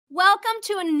Welcome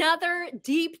to another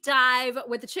deep dive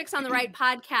with the Chicks on the Right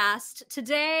podcast.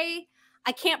 Today,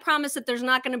 I can't promise that there's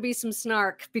not going to be some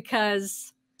snark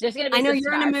because there's going to be I know some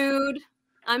you're snark. in a mood.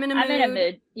 I'm in a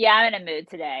mood. Yeah, I'm in a mood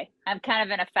today. I'm kind of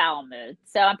in a foul mood.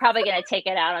 So I'm probably going to take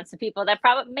it out on some people that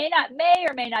probably may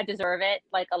or may not deserve it,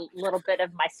 like a little bit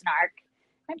of my snark.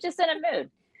 I'm just in a mood.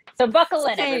 So buckle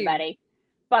in, everybody.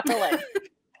 Buckle in.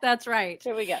 That's right.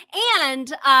 Here we go.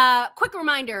 And quick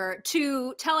reminder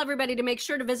to tell everybody to make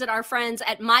sure to visit our friends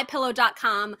at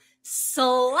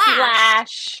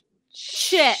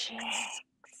mypillow.com/chicks.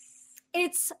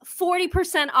 It's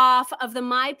 40% off of the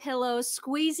MyPillow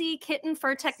squeezy kitten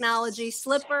fur technology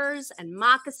slippers and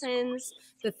moccasins,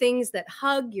 the things that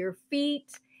hug your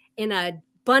feet in a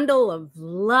bundle of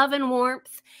love and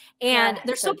warmth. And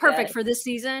they're so perfect for this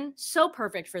season. So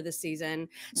perfect for this season.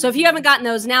 So if you haven't gotten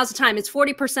those, now's the time. It's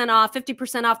 40% off,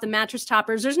 50% off the mattress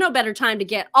toppers. There's no better time to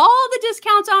get all the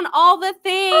discounts on all the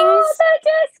things. All the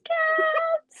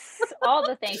discounts. All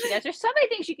the things, you guys. There's so many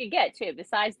things you could get too,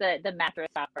 besides the mattress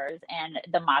toppers and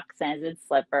the moccasins and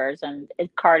slippers and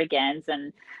cardigans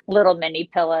and little mini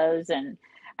pillows. And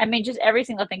I mean, just every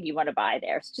single thing you want to buy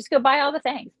there. So just go buy all the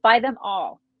things. Buy them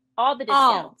all. All the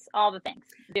discounts, all the things.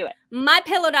 Do it.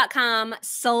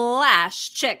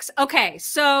 mypillow.com/chicks. Okay,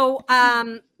 so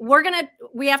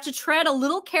we have to tread a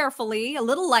little carefully, a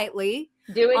little lightly.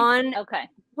 Do we? Okay.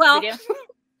 Well,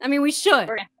 I mean, we should.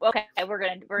 We're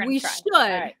gonna we try. Should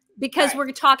right. Because we're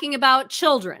talking about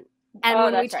children, and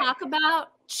when we talk about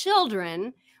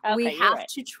children, we have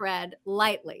to tread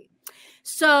lightly.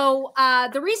 So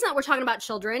the reason that we're talking about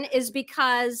children is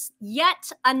because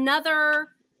yet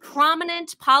another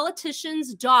prominent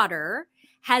politician's daughter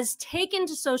has taken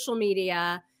to social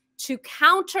media to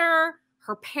counter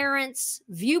her parents'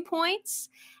 viewpoints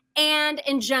and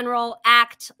in general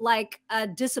act like a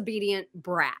disobedient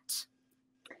brat.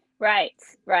 Right.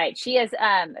 She is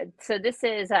so this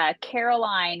is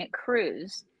Caroline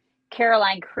Cruz, you know,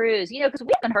 because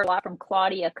we haven't heard a lot from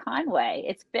Claudia Conway.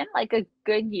 It's been like a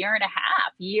good year and a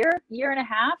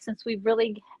half since we've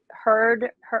really heard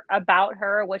about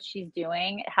her, what she's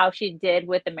doing, how she did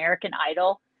with American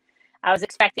Idol. I was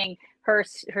expecting her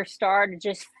star to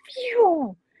just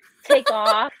take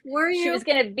off. She was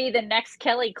going to be the next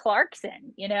Kelly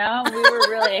Clarkson, you know. We were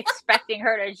really expecting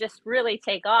her to just really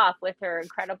take off with her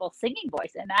incredible singing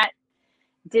voice, and that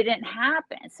didn't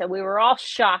happen. So we were all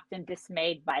shocked and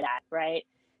dismayed by that, right?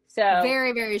 So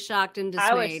very, very shocked and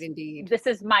dismayed indeed. This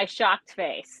is my shocked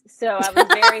face. So I was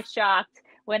very shocked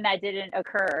when that didn't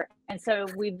occur. And so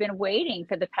we've been waiting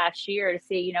for the past year to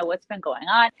see, you know, what's been going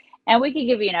on. And we can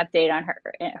give you an update on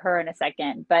her in a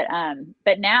second. But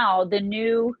now the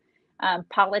new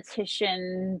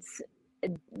politician's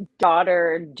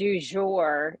daughter du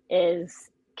jour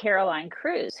is Caroline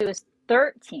Cruz, who is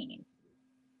 13.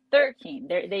 They're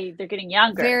getting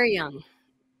younger. Very young.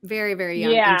 Very, very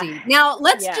young indeed. Now,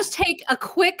 let's just take a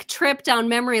quick trip down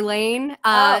memory lane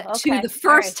to the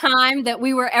first time that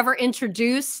we were ever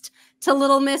introduced to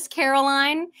Little Miss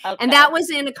Caroline. And that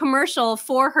was in a commercial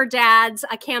for her dad's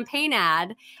campaign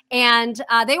ad. And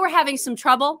they were having some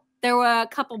trouble. There were a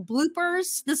couple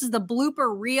bloopers. This is the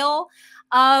blooper reel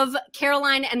of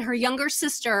Caroline and her younger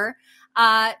sister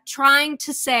trying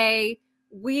to say,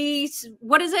 we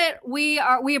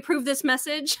approve this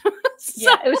message.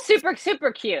 It was super,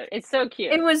 super cute. It's so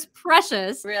cute. It was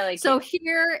precious. Really cute. So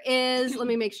here is, let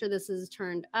me make sure this is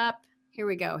turned up. Here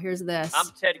we go. Here's this. I'm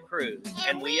Ted Cruz,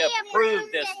 and we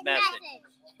approve this message.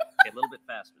 Okay, a little bit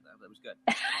faster, though. That was good.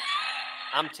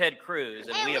 I'm Ted Cruz,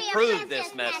 and we approve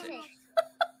this message.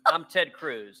 I'm Ted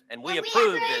Cruz, and we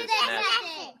approve this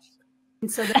message. And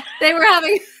so they were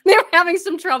having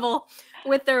some trouble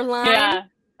with their line.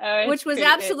 Which was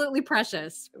absolutely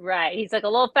precious. Right. He's like, a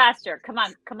little faster. Come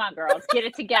on, girls. Get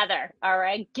it together. All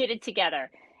right. Get it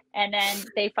together. And then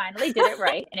they finally did it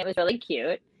right. And it was really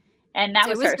cute. And that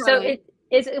was her. Right.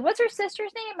 So what's her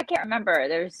sister's name? I can't remember.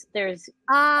 There's that's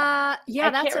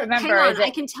remember. Hang on.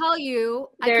 I can tell you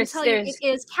it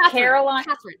is Catherine.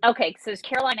 Okay. So it's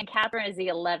Caroline, and Catherine is the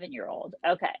 11-year-old.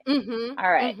 Okay. Mm-hmm.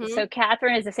 All right. Mm-hmm. So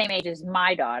Catherine is the same age as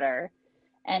my daughter.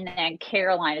 And then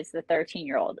Caroline is the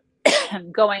 13-year-old.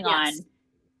 Going on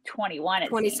 21,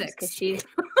 26, because she's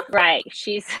right.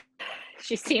 She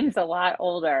seems a lot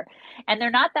older, and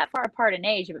they're not that far apart in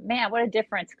age. But man, what a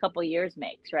difference a couple years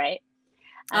makes, right?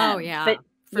 For sure.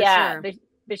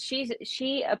 But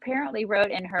she apparently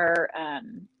wrote in her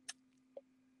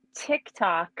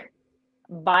TikTok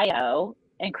bio,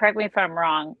 and correct me if I'm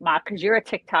wrong, Ma, because you're a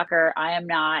TikToker. I am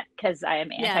not, because I am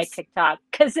anti-TikTok,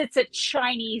 because it's a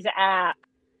Chinese app.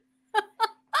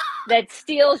 that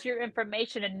steals your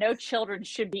information, and no children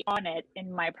should be on it,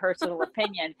 in my personal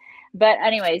opinion. But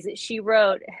anyways, she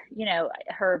wrote, you know,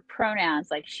 her pronouns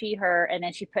like she, her, and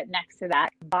then she put next to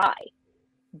that bi,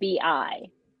 bi.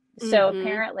 So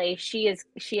apparently she has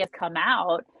come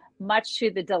out, much to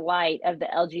the delight of the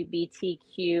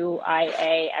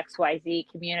LGBTQIA XYZ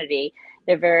community.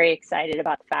 They're very excited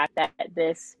about the fact that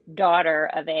this daughter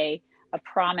of a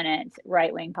prominent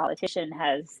right-wing politician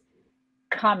has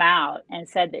come out and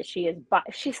said that she's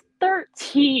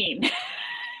 13.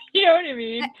 You know what I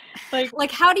mean?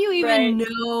 Like how do you even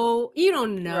know? You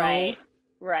don't know.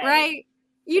 Right.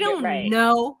 You don't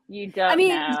know. You don't. I mean,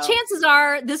 know. chances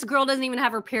are this girl doesn't even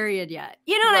have her period yet.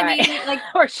 You know what I mean? Like,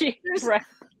 or she.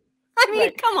 I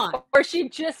mean, come on. Or she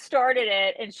just started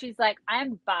it and she's like,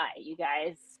 "I'm bi, you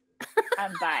guys.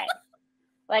 I'm bi."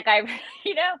 Like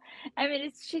you know, I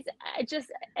mean,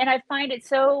 and I find it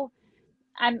so.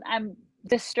 I'm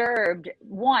disturbed,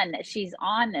 one, that she's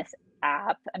on this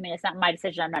app. I mean, it's not my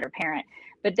decision, I'm not her parent,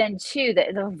 but then two,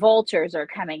 that the vultures are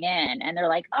coming in and they're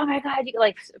like, oh my God,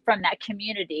 like from that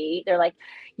community, they're like,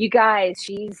 you guys,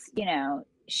 she's, you know,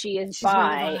 she's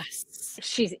bi.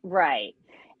 She's right.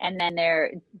 And then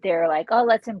they're like, oh,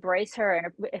 let's embrace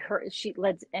her,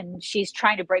 and she's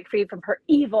trying to break free from her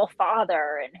evil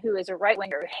father, and who is a right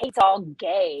winger, hates all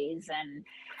gays. And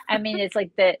I mean, it's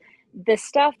like the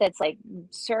stuff that's like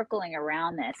circling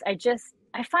around this.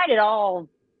 I find it all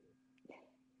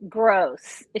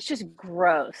gross. It's just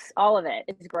gross. All of it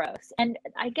is gross. And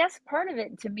I guess part of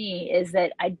it to me is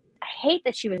that I hate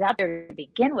that she was out there to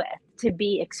begin with, to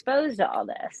be exposed to all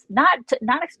this, not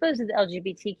exposed to the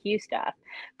LGBTQ stuff,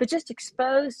 but just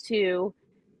exposed to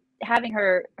having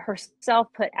herself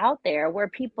put out there where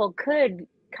people could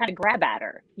kind of grab at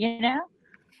her, you know?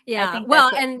 Yeah.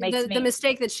 Well, and the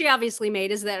mistake that she obviously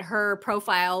made is that her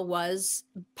profile was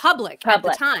public. At the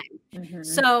time.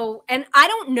 So, and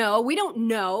we don't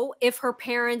know if her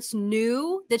parents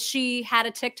knew that she had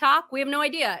a TikTok. We have no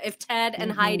idea if Ted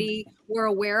and Heidi were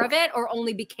aware of it or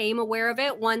only became aware of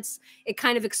it once it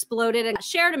kind of exploded and got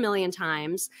shared a million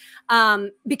times.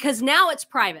 Because now it's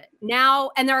private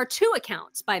now. And there are 2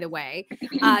 accounts, by the way.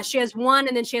 She has one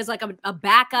and then she has like a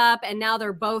backup, and now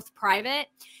they're both private.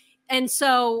 And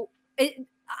so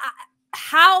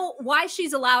why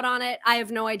she's allowed on it, I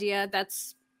have no idea.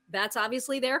 That's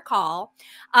obviously their call.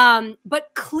 But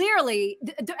clearly,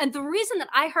 and the reason that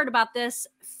I heard about this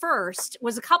first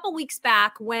was a couple weeks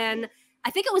back when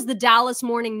I think it was the Dallas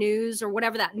Morning News or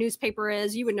whatever that newspaper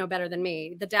is. You would know better than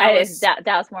me. The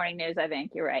Dallas Morning News, I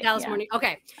think. You're right. Dallas Morning.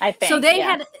 Okay. I think. So they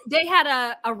had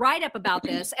a write-up about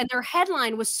this, and their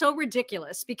headline was so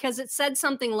ridiculous because it said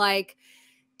something like,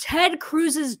 Ted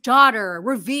Cruz's daughter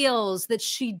reveals that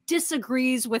she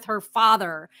disagrees with her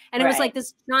father. And it was like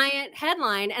this giant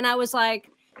headline. And I was like,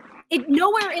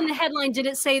 nowhere in the headline did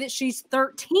it say that she's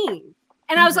 13.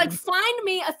 And I was like, find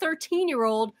me a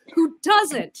 13-year-old who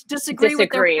doesn't disagree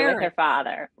with her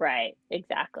father. Right.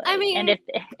 Exactly. I mean, and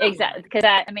exactly. Because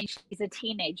I mean, she's a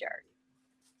teenager.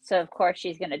 So of course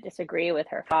she's going to disagree with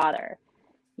her father.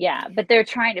 Yeah, but they're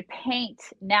trying to paint.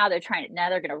 Now they're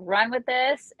going to run with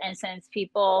this. And since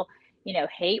people, you know,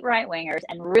 hate right wingers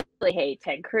and really hate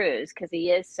Ted Cruz because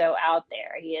he is so out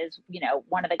there, he is, you know,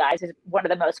 one of the guys who's one of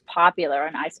the most popular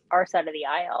on our side of the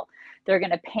aisle. They're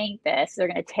going to paint this. They're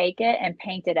going to take it and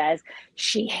paint it as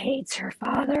she hates her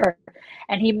father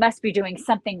and he must be doing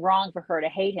something wrong for her to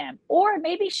hate him. Or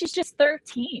maybe she's just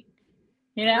 13,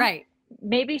 you know? Right.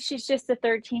 Maybe she's just a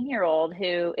 13-year-old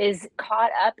who is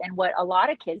caught up in what a lot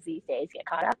of kids these days get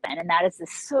caught up in. And that is the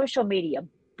social media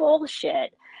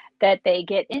bullshit that they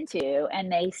get into, and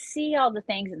they see all the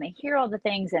things and they hear all the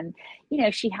things. And, you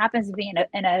know, she happens to be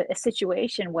in a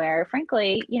situation where,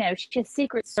 frankly, you know, she has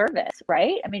Secret Service,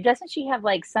 right? I mean, doesn't she have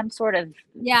like some sort of...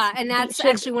 Yeah. And that's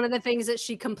actually one of the things that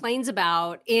she complains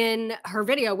about in her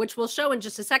video, which we'll show in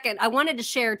just a second. I wanted to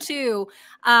share too,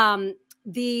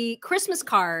 the Christmas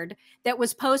card that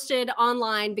was posted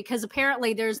online, because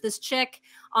apparently there's this chick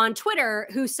on Twitter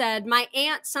who said, my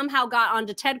aunt somehow got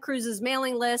onto Ted Cruz's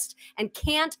mailing list and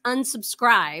can't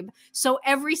unsubscribe. So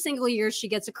every single year she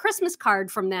gets a Christmas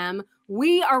card from them.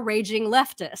 We are raging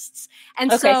leftists.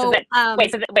 And okay,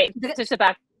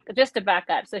 just to back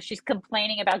up. So she's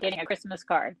complaining about getting a Christmas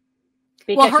card.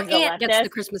 Well, her aunt gets the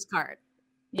Christmas card.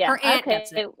 Yeah. Her aunt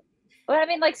gets it. Well, I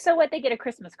mean, like, so what? They get a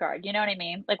Christmas card. You know what I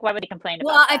mean? Like, why would he complain about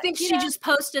Well, that? I think she just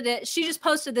posted it. She just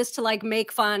posted this to like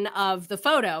make fun of the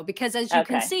photo, because as you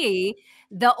can see,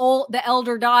 the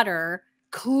elder daughter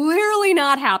clearly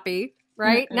not happy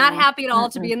right? Not happy at all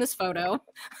to be in this photo.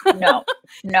 No,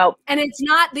 nope. And it's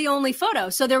not the only photo.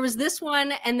 So there was this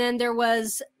one, and then there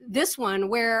was this one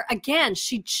where, again,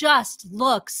 she just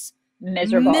looks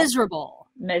miserable.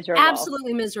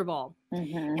 Absolutely miserable.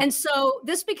 And so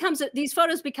these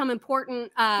photos become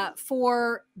important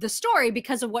for the story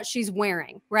because of what she's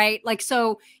wearing, right? Like,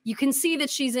 so you can see that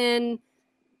she's in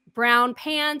brown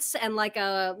pants and like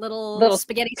a little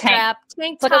spaghetti strap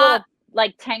tank top. Like a little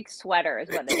like tank sweater is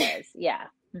what it is. Yeah.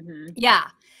 Yeah.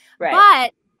 Right.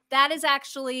 But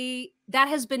that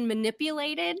has been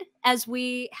manipulated, as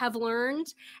we have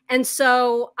learned. And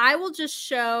so I will just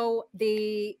show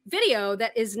the video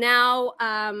that is now,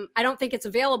 I don't think it's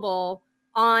available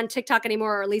on TikTok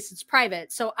anymore, or at least it's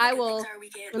private. So I will,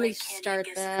 let me start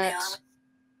that.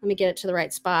 Let me get it to the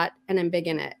right spot, and I'm big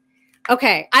in it.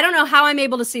 Okay, I don't know how I'm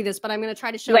able to see this, but I'm going to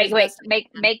try to show. Wait,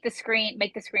 make the screen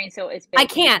so it's big. I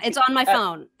can't. It's on my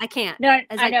phone. I can't. No,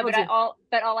 I know,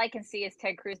 but all I can see is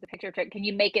Ted Cruz, the picture. Can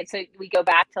you make it so we go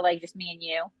back to like just me and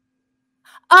you?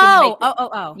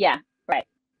 Oh. Yeah, right.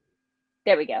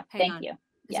 There we go. Thank you.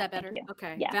 Is that better?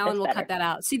 Okay. Yeah, Valen will cut that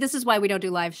out. See, this is why we don't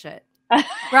do live shit.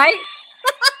 Right?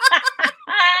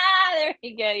 There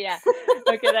you go. Yeah.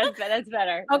 Okay, that's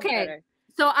better. Okay.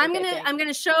 So I'm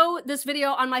gonna show this video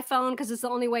on my phone because it's the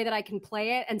only way that I can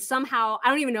play it. And somehow I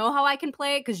don't even know how I can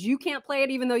play it because you can't play it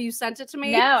even though you sent it to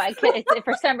me. No, I can't.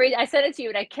 For some reason I sent it to you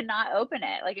and I cannot open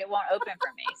it. Like it won't open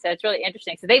for me. So it's really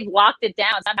interesting. So they've locked it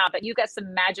down somehow, but you got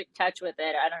some magic touch with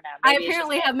it. I don't know. I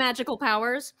apparently have magical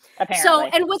powers. Apparently. So,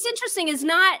 and what's interesting is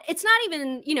it's not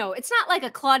even, it's not like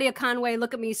a Claudia Conway,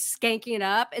 look at me skanking it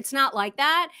up. It's not like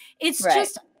that. It's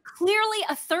just clearly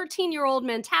a 13-year-old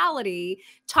mentality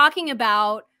talking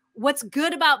about what's good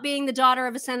about being the daughter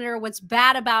of a senator, what's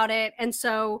bad about it. And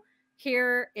so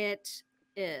here it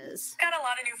is. Got a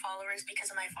lot of new followers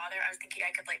because of my father. I was thinking I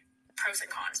could like pros and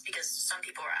cons because some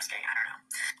people were asking. I don't know.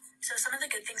 So some of the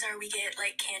good things are we get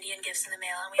like candy and gifts in the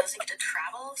mail, and we also get to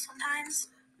travel sometimes.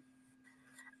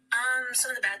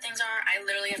 Some of the bad things are I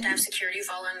literally have to have security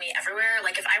following me everywhere.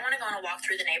 Like if I want to go on a walk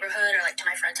through the neighborhood or like to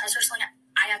my friend's house or something,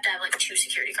 I have to have like 2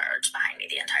 security guards behind me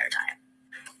the entire time.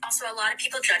 Also, a lot of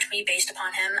people judge me based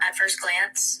upon him at first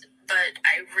glance, but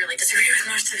I really disagree with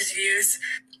most of his views.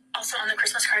 Also, on the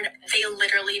Christmas card, they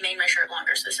literally made my shirt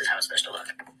longer, so this is how it's supposed to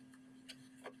look.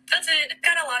 That's it.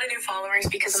 Got a lot of new followers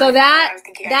because so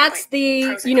that's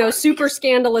the super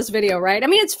scandalous video, right? I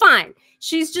mean, it's fine.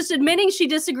 She's just admitting she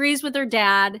disagrees with her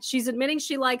dad. She's admitting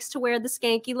she likes to wear the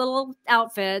skanky little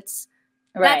outfits.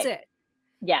 Right. That's it.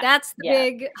 Yeah. That's the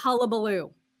big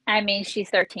hullabaloo. I mean, she's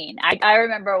 13. I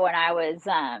remember when I was,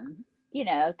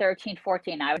 13,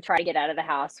 14, I would try to get out of the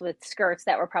house with skirts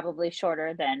that were probably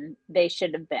shorter than they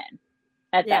should have been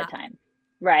at that time.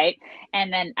 Right.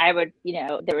 And then I would,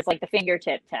 there was like the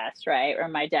fingertip test, right? Or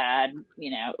my dad,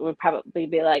 would probably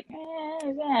be like,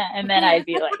 and then I'd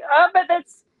be like, oh, but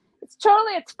it's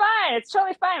fine. It's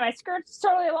totally fine. My skirt's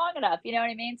totally long enough. You know what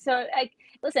I mean? So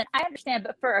listen, I understand,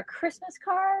 but for a Christmas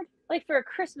card,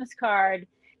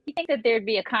 you think that there'd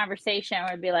be a conversation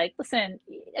where it'd be like, listen,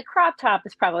 a crop top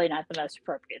is probably not the most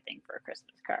appropriate thing for a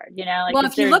Christmas card. Well,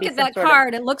 if you look at that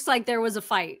card, it looks like there was a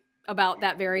fight about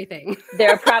that very thing.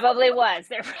 There probably was.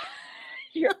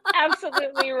 You're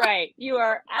absolutely right. You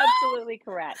are absolutely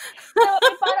correct. So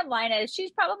the bottom line is she's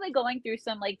probably going through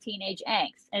some like teenage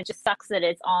angst, and it just sucks that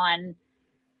it's on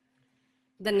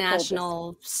the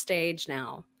national stage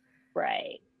now.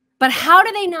 Right. But how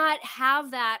do they not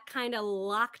have that kind of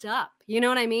locked up? You know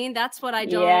what I mean? That's what I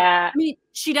don't. Yeah. I mean,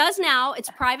 she does now. It's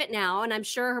private now, and I'm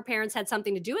sure her parents had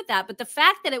something to do with that. But the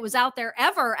fact that it was out there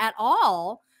ever at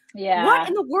all, what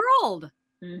in the world?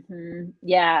 Mm-hmm.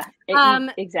 Yeah,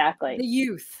 exactly. The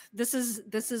youth. This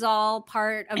is all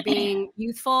part of being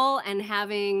youthful and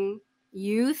having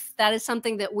youth. That is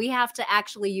something that we have to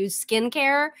actually use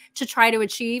skincare to try to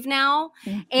achieve now.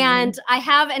 And I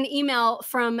have an email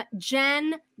from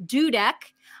Jen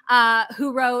Dudek,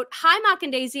 who wrote, "Hi, Mock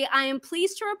and Daisy. I am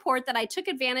pleased to report that I took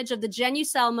advantage of the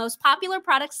Genucel most popular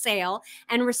product sale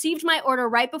and received my order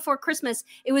right before Christmas.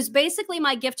 It was basically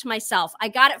my gift to myself. I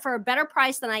got it for a better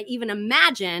price than I even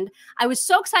imagined. I was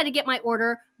so excited to get my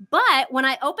order, but when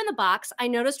I opened the box, I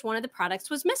noticed one of the products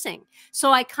was missing.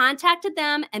 So I contacted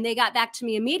them and they got back to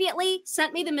me immediately,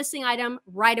 sent me the missing item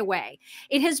right away.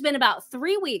 It has been about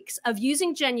 3 weeks of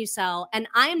using Genucel, and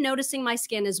I am noticing my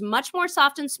skin is much more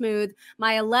soft and smooth.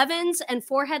 My 11s and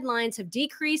forehead lines have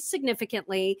decreased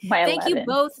significantly. Thank you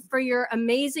both for your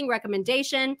amazing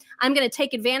recommendation. I'm going to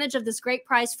take advantage of this great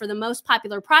price for the most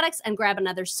popular products and grab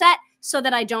another set so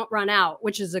that I don't run out,"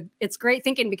 which is it's great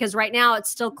thinking because right now it's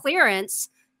still clearance.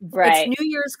 Right. It's New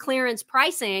Year's clearance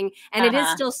pricing, and it is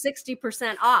still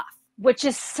 60% off. which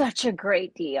is such a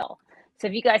great deal. So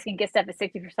if you guys can get stuff at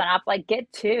 60% off, like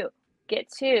get two,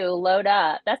 load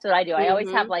up. That's what I do. I always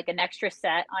have like an extra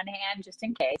set on hand just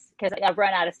in case, because I've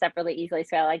run out of stuff really easily.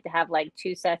 So I like to have like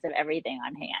 2 sets of everything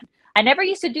on hand. I never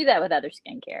used to do that with other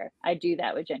skincare. I do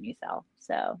that with Genucel.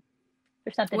 So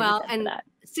there's something to be said for that.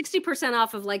 60%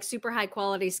 off of like super high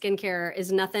quality skincare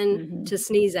is nothing to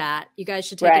sneeze at. You guys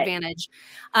should take advantage.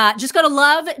 Just go to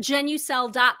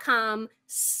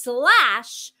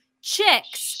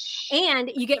lovegenucel.com/chicks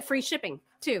and you get free shipping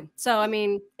too. So, I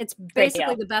mean, it's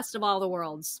basically the best of all the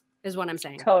worlds is what I'm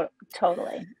saying.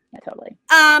 Totally. Yeah, totally.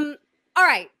 All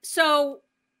right. So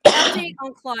update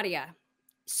on Claudia.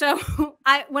 So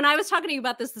when I was talking to you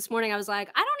about this morning, I was like,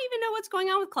 I don't even know what's going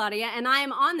on with Claudia. And I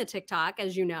am on the TikTok,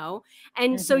 as you know.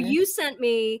 And so you sent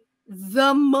me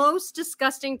the most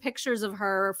disgusting pictures of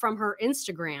her from her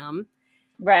Instagram.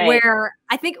 Right. Where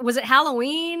I think, was it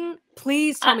Halloween?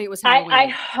 Please tell me it was Halloween. I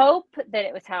hope that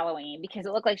it was Halloween because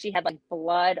it looked like she had like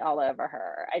blood all over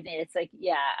her. I mean, it's like,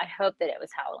 yeah, I hope that it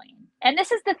was Halloween. And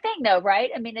this is the thing though,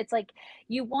 right? I mean, it's like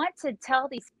you want to tell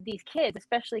these kids,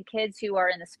 especially kids who are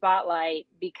in the spotlight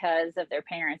because of their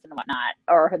parents and whatnot,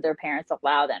 or their parents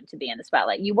allow them to be in the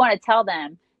spotlight. You want to tell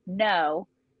them, no,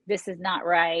 this is not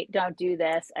right. Don't do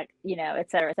this, you know,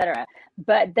 et cetera, et cetera.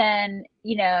 But then,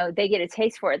 you know, they get a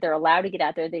taste for it. They're allowed to get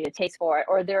out there. They get a taste for it,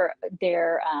 or they're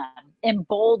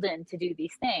emboldened to do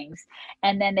these things.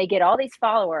 And then they get all these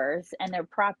followers and they're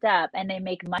propped up and they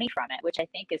make money from it, which I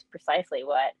think is precisely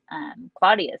what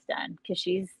Claudia's done, because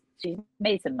she's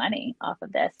made some money off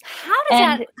of this. How does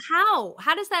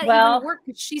that even work?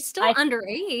 She's still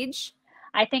underage.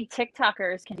 I think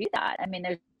TikTokers can do that. I mean,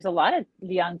 there's a lot of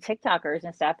young TikTokers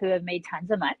and stuff who have made tons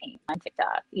of money on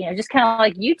TikTok, you know, just kind of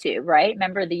like YouTube, right?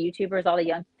 Remember the YouTubers, all the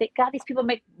young, God, these people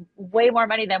make way more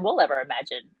money than we'll ever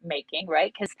imagine making,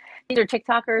 right? Because these are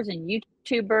TikTokers and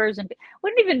YouTubers and we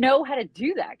don't even know how to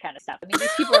do that kind of stuff. I mean,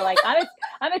 these people are like, I'm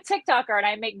a TikToker and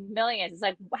I make millions. It's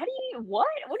like, how do you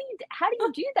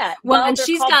do that? Well, and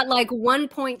she's got like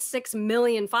 1.6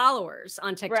 million followers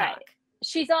on TikTok. Right.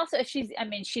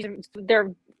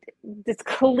 They're this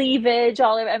cleavage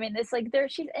all over. I mean, this like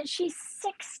she's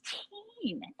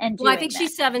 16 and I think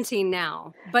she's 17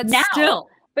 now, but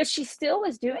she still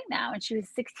was doing that when she was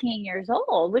 16 years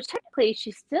old, which technically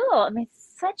she's still, I mean,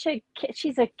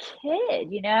 she's a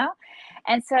kid, you know?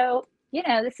 And so, you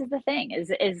know, this is the thing is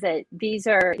that these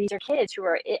are kids who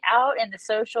are out in the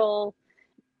social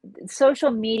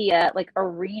media like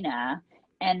arena,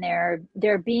 and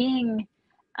they're being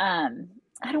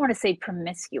I don't want to say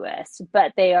promiscuous,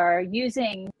 but they're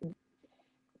using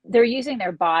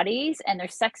their bodies and their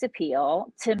sex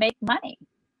appeal to make money.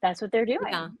 That's what they're doing.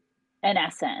 Yeah. In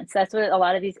essence, that's what a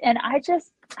lot of these, and it's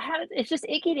just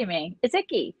icky to me. It's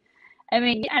icky. I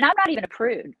mean, and I'm not even a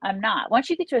prude. I'm not. Once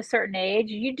you get to a certain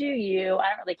age, you do you. I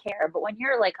don't really care. But when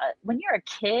you're a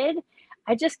kid,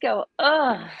 I just go,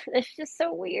 ugh, it's just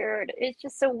so weird. It's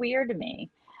just so weird to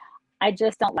me. I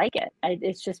just don't like it.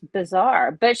 It's just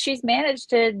bizarre. But she's managed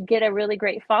to get a really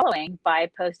great following by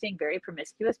posting very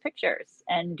promiscuous pictures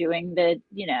and doing the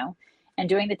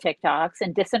TikToks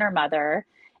and dissing her mother.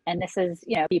 And this is,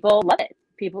 you know, people love it.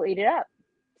 People eat it up.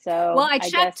 So I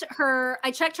checked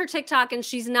her TikTok and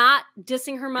she's not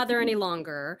dissing her mother any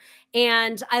longer.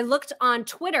 And I looked on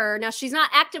Twitter. Now she's not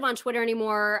active on Twitter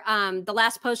anymore. The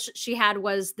last post she had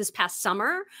was this past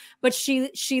summer, but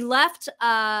she left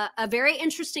a very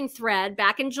interesting thread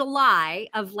back in July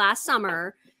of last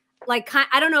summer. Like,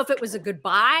 I don't know if it was a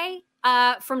goodbye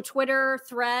from Twitter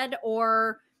thread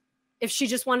or if she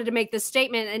just wanted to make this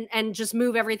statement and just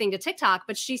move everything to TikTok.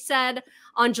 But she said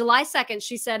on July 2nd,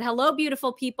 she said, "Hello,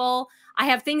 beautiful people. I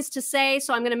have things to say,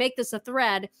 so I'm going to make this a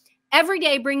thread. Every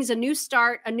day brings a new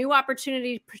start, a new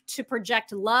opportunity to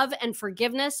project love and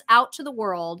forgiveness out to the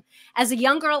world. As a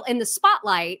young girl in the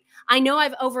spotlight, I know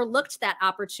I've overlooked that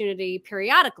opportunity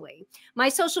periodically. My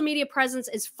social media presence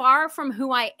is far from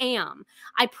who I am.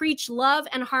 I preach love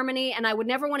and harmony, and I would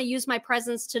never want to use my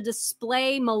presence to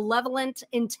display malevolent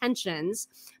intentions.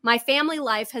 My family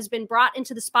life has been brought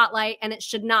into the spotlight, and it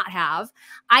should not have.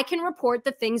 I can report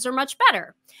that things are much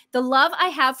better. The love I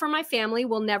have for my family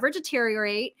will never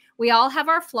deteriorate. We all have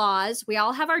our flaws. We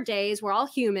all have our days. We're all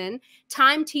human.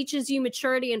 Time teaches you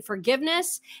maturity and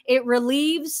forgiveness. It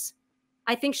relieves,"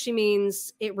 I think she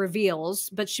means it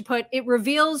reveals, but she put, "it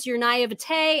reveals your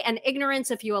naivete and ignorance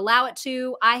if you allow it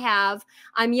to.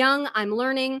 I'm young. I'm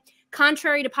learning.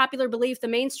 Contrary to popular belief, the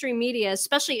mainstream media,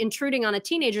 especially intruding on a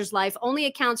teenager's life, only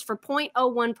accounts for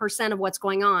 0.01% of what's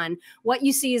going on. What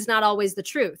you see is not always the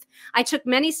truth. I took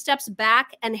many steps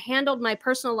back and handled my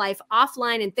personal life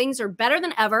offline, and things are better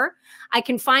than ever. I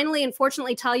can finally and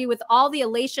fortunately tell you with all the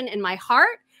elation in my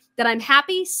heart that I'm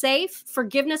happy, safe.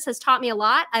 Forgiveness has taught me a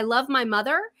lot. I love my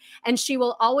mother, and she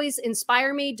will always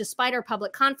inspire me despite our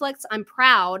public conflicts. I'm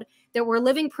proud that we're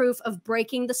living proof of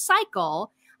breaking the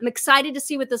cycle. I'm excited to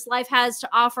see what this life has to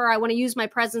offer. I want to use my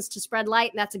presence to spread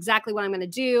light, and that's exactly what I'm going to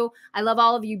do. I love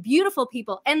all of you beautiful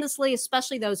people endlessly,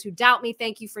 especially those who doubt me.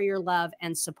 Thank you for your love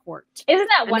and support. Isn't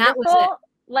that wonderful? That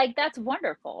like, that's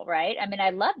wonderful, right? I mean, I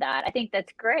love that. I think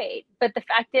that's great. But the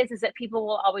fact is that people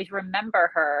will always remember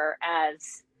her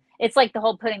as, it's like the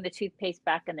whole putting the toothpaste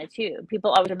back in the tube. People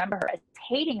always remember her as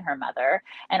hating her mother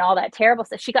and all that terrible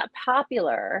stuff. She got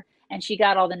popular and she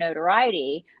got all the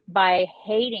notoriety by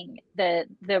hating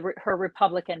her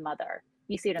Republican mother.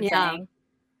 You see what I'm saying?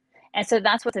 And so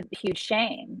that's what's a huge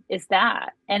shame, is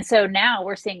that. And so now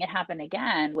we're seeing it happen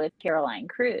again with Caroline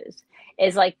Cruz.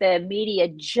 Is like the media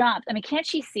jumped. I mean, can't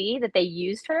she see that they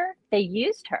used her? They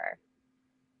used her.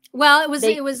 Well,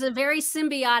 it was a very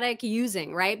symbiotic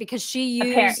using, right? Because she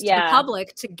used the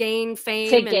public to gain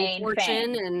fame and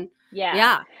fortune and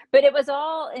But it was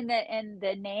all in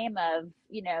the name of,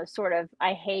 you know, sort of,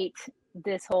 I hate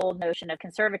this whole notion of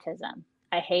conservatism.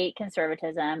 I hate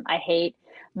conservatism. I hate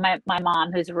my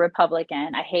mom, who's a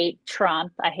Republican. I hate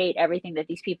Trump. I hate everything that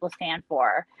these people stand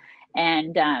for.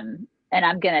 And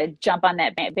I'm going to jump on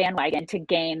that bandwagon to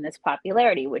gain this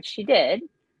popularity, which she did.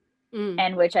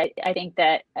 And which I think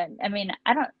that, I mean,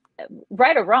 I don't,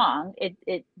 right or wrong,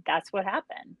 that's what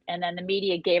happened. And then the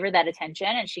media gave her that attention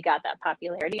and she got that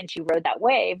popularity and she rode that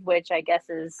wave, which I guess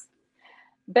is,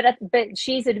 but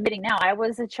she's admitting now, I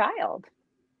was a child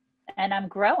and I'm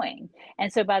growing.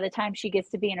 And so by the time she gets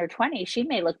to be in her 20s, she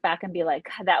may look back and be like,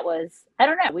 that was, I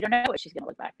don't know. We don't know what she's going to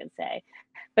look back and say.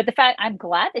 But the fact, I'm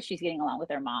glad that she's getting along with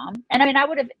her mom. And I mean, I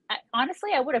would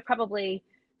have probably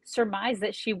surmised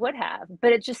that she would have,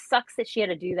 but it just sucks that she had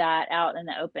to do that out in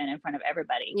the open in front of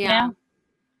everybody. Yeah. You know?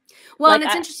 Well, like, and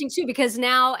it's interesting too, because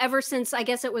now ever since, I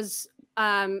guess it was,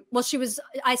 I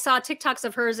saw TikToks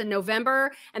of hers in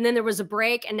November and then there was a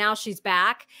break and now she's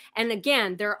back. And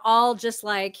again, they're all just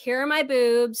like, here are my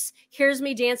boobs. Here's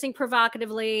me dancing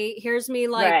provocatively. Here's me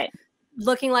like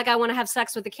looking like I want to have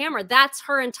sex with the camera. That's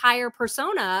her entire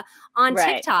persona on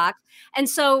TikTok. And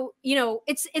so, you know,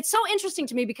 it's so interesting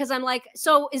to me because I'm like,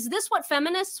 so is this what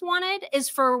feminists wanted, is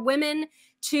for women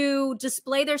to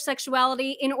display their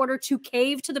sexuality in order to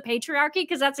cave to the patriarchy?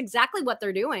 Because that's exactly what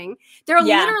they're doing. They're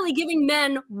literally giving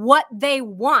men what they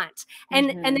want and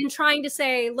then trying to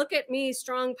say, look at me,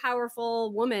 strong,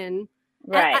 powerful woman.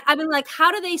 Right. I mean, like,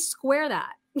 how do they square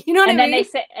that? You know what I mean?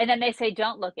 And then they say,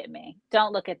 don't look at me.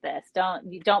 Don't look at this.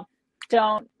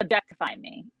 Don't objectify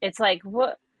me. It's like,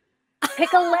 what?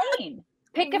 Pick a lane.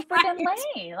 Pick a freaking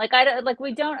lane. Like, I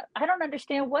don't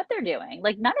understand what they're doing.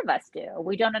 Like, none of us do.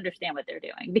 We don't understand what they're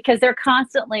doing because they're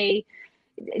going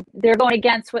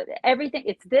against what everything.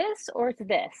 It's this or it's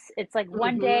this. It's like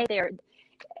one day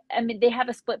they have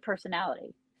a split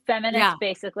personality. Feminists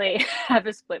basically have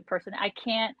a split person.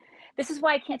 This is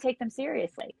why I can't take them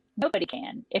seriously. Nobody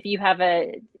can. If you have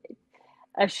a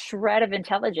shred of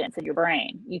intelligence in your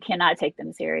brain, you cannot take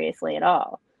them seriously at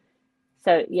all.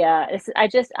 So yeah, I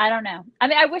don't know. I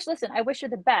mean, I wish her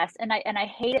the best. And I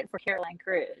hate it for Caroline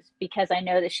Cruz because I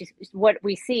know that what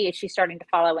we see is she's starting to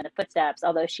follow in the footsteps,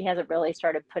 although she hasn't really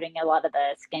started putting a lot of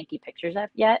the skanky pictures up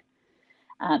yet.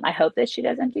 I hope that she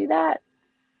doesn't do that.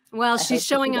 Well, she's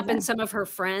showing up in some of her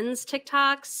friends'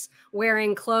 TikToks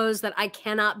wearing clothes that I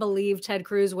cannot believe Ted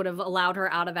Cruz would have allowed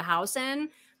her out of the house in.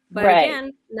 But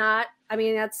again,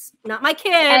 that's not my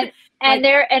kid.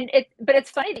 But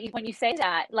it's funny that when you say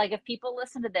that, like if people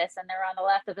listen to this and they're on the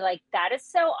left, they'll be like, that is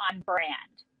so on brand.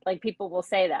 Like people will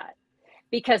say that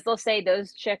because they'll say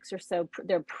those chicks are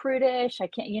they're prudish. I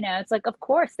can't, it's like, of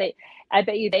course I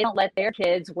bet you they don't let their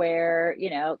kids wear,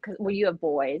 cause you have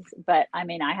boys, but I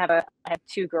mean, I have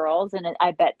 2 girls and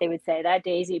I bet they would say that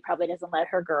Daisy probably doesn't let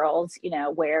her girls,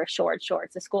 wear shorts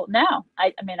to school. No,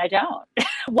 I mean, I don't.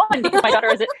 One, because my daughter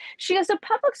she goes to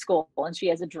public school and she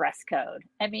has a dress code.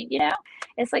 I mean,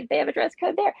 it's like they have a dress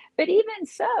code there, but even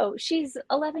so, she's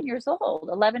 11 years old,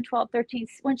 11, 12, 13,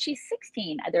 when she's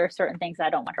 16, there are certain things I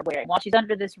don't want her wearing while she's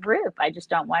under this roof. I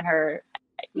just don't want her,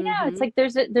 it's like,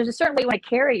 there's a certain way you want to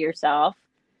carry yourself.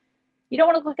 You don't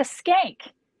want to look like a skank.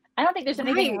 I don't think there's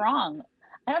anything wrong.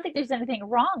 I don't think there's anything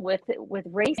wrong with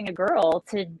raising a girl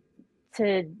to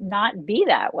not be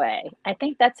that way. I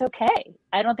think that's okay.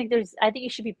 I think you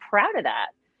should be proud of that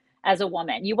as a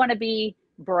woman. You want to be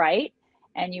bright,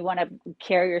 and you want to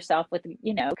carry yourself with,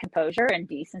 you know, composure and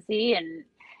decency, and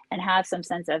have some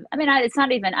sense of, I mean, it's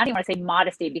not even, I don't want to say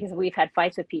modesty, because we've had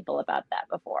fights with people about that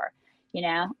before, you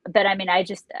know, but I mean,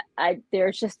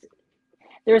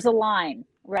 there's a line,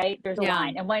 right? There's a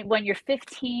line. And when you're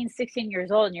 15, 16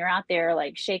 years old and you're out there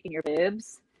like shaking your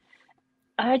boobs,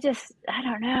 I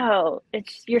don't know.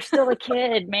 You're still a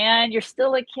kid, man. You're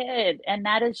still a kid. And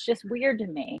that is just weird to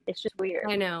me. It's just weird.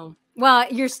 I know. Well,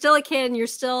 you're still a kid and you're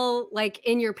still like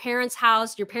in your parents'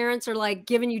 house. Your parents are like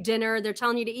giving you dinner. They're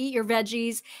telling you to eat your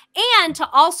veggies and to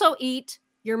also eat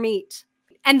your meat.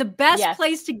 And the best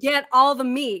place to get all the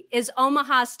meat is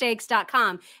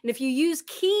omahasteaks.com. And if you use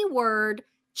keyword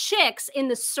chicks in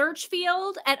the search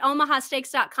field at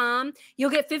omahasteaks.com, you'll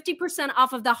get 50%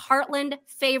 off of the Heartland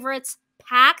Favorites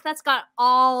pack. That's got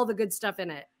all the good stuff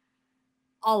in it.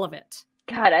 All of it.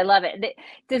 God, I love it.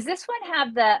 Does this one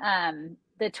have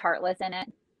the tartlets in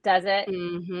it? Does it?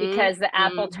 Because the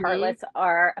apple tartlets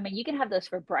are, I mean, you can have those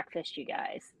for breakfast, you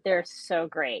guys. They're so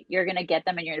great. You're going to get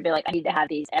them and you're going to be like, I need to have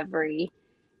these every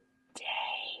day.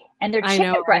 And their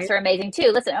chicken breasts are amazing too.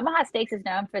 Listen, Omaha Steaks is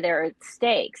known for their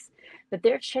steaks, but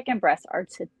their chicken breasts are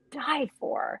to die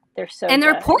for. They're so good. And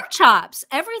their pork chops.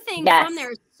 Everything from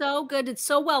there is so good. It's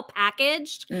so well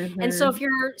packaged. And so if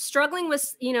you're struggling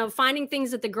with, you know, finding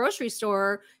things at the grocery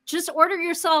store, just order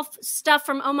yourself stuff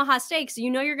from Omaha Steaks. You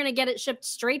know you're going to get it shipped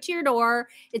straight to your door.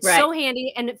 It's so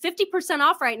handy. And 50%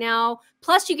 off right now.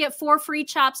 Plus you get 4 free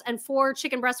chops and 4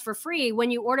 chicken breasts for free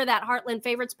when you order that Heartland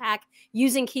Favorites pack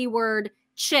using keyword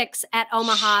chicks at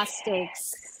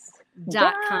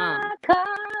omahasteaks.com.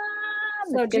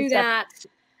 So do that.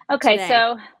 Okay,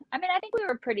 so I mean, I think we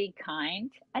were pretty kind.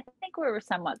 I think we were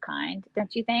somewhat kind,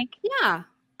 don't you think? Yeah.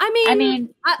 I mean,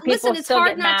 listen, it's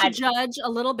hard not to judge a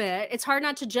little bit. It's hard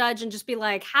not to judge and just be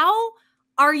like, how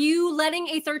are you letting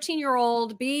a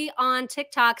 13-year-old be on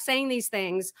TikTok saying these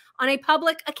things on a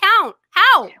public account?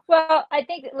 How? Well, I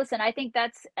think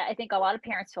a lot of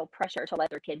parents feel pressure to let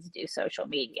their kids do social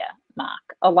media, Mock.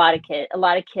 A lot of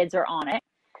kids are on it.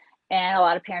 And a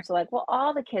lot of parents are like, well,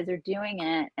 all the kids are doing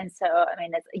it. And so, I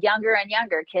mean, it's younger and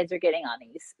younger kids are getting on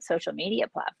these social media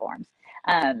platforms.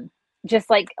 Just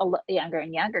like younger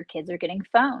and younger kids are getting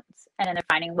phones, and then they're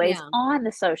finding ways on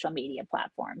the social media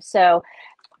platforms. So,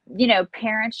 you know,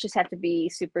 parents just have to be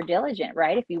super diligent,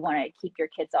 right? If you want to keep your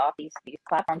kids off these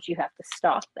platforms, you have to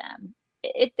stalk them.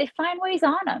 They find ways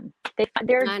on them.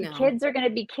 Kids are going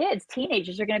to be kids.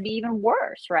 Teenagers are going to be even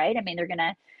worse, right? I mean, they're going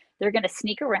to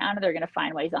sneak around and they're going to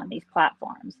find ways on these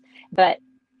platforms. But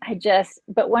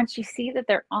once you see that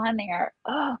they're on there,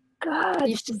 oh God,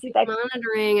 you should be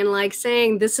monitoring and like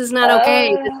saying, this is not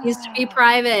okay. This needs to be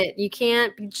private. You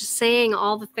can't be just saying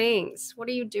all the things. What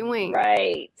are you doing?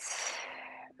 Right.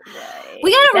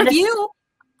 We got a review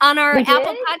on our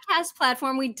Apple Podcast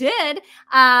platform. We did.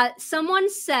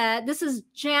 Someone said, this is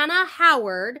Jana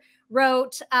Howard,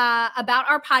 wrote about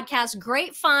our podcast,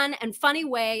 great fun and funny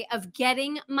way of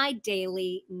getting my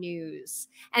daily news.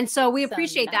 And so we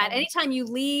appreciate that. Anytime you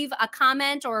leave a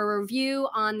comment or a review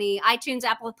on the iTunes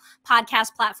Apple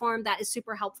Podcast platform, that is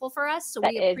super helpful for us. So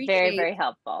we appreciate very, very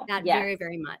helpful. That very,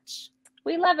 very much.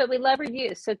 We love it. We love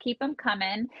reviews. So keep them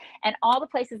coming. And all the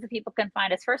places that people can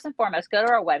find us, first and foremost, go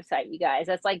to our website, you guys.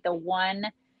 That's like the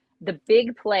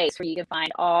big place where you can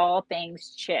find all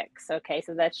things chicks. Okay,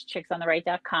 so that's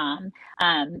chicksontheright.com.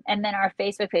 And then our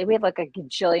Facebook page, we have like a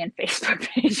gajillion Facebook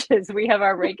pages. We have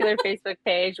our regular Facebook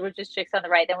page, which is Chicks on the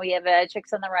Right. Then we have a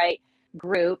Chicks on the Right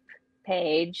group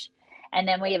page. And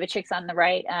then we have a Chicks on the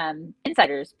Right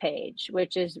Insiders page,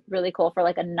 which is really cool. For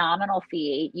like a nominal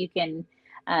fee, you can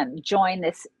join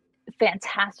this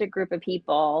fantastic group of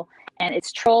people, and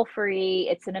it's troll free.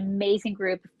 It's an amazing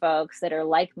group of folks that are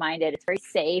like-minded. It's very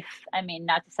safe. I mean,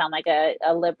 not to sound like a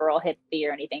liberal hippie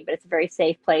or anything, but it's a very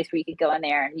safe place where you could go in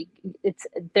there and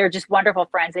they're just wonderful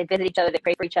friends. They visit each other, they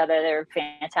pray for each other. They're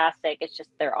fantastic.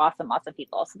 They're awesome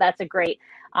people. So that's a great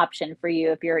option for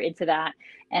you if you're into that.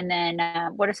 And then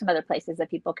what are some other places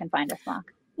that people can find us,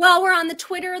 Mock? Well, we're on the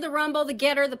Twitter, the Rumble, the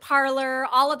Getter, the Parler,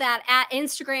 all of that, at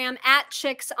Instagram, at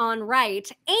Chicks on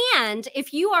Right. And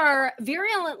if you are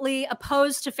virulently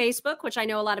opposed to Facebook, which I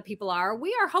know a lot of people are,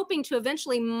 we are hoping to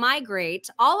eventually migrate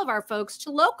all of our folks to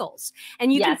Locals.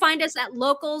 And you can find us at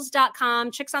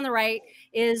locals.com. Chicks on the Right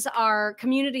is our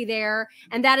community there.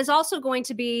 And that is also going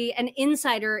to be an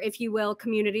insider, if you will,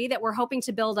 community that we're hoping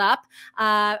to build up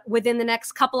within the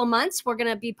next couple of months. We're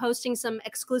going to be posting some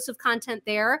exclusive content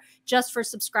there just for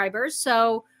subscribers.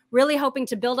 So really hoping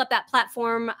to build up that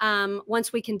platform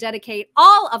once we can dedicate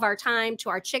all of our time to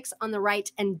our Chicks on the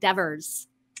Right endeavors.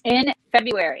 In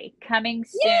February, coming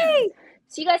soon. Yay!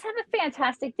 So you guys have a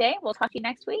fantastic day. We'll talk to you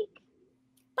next week.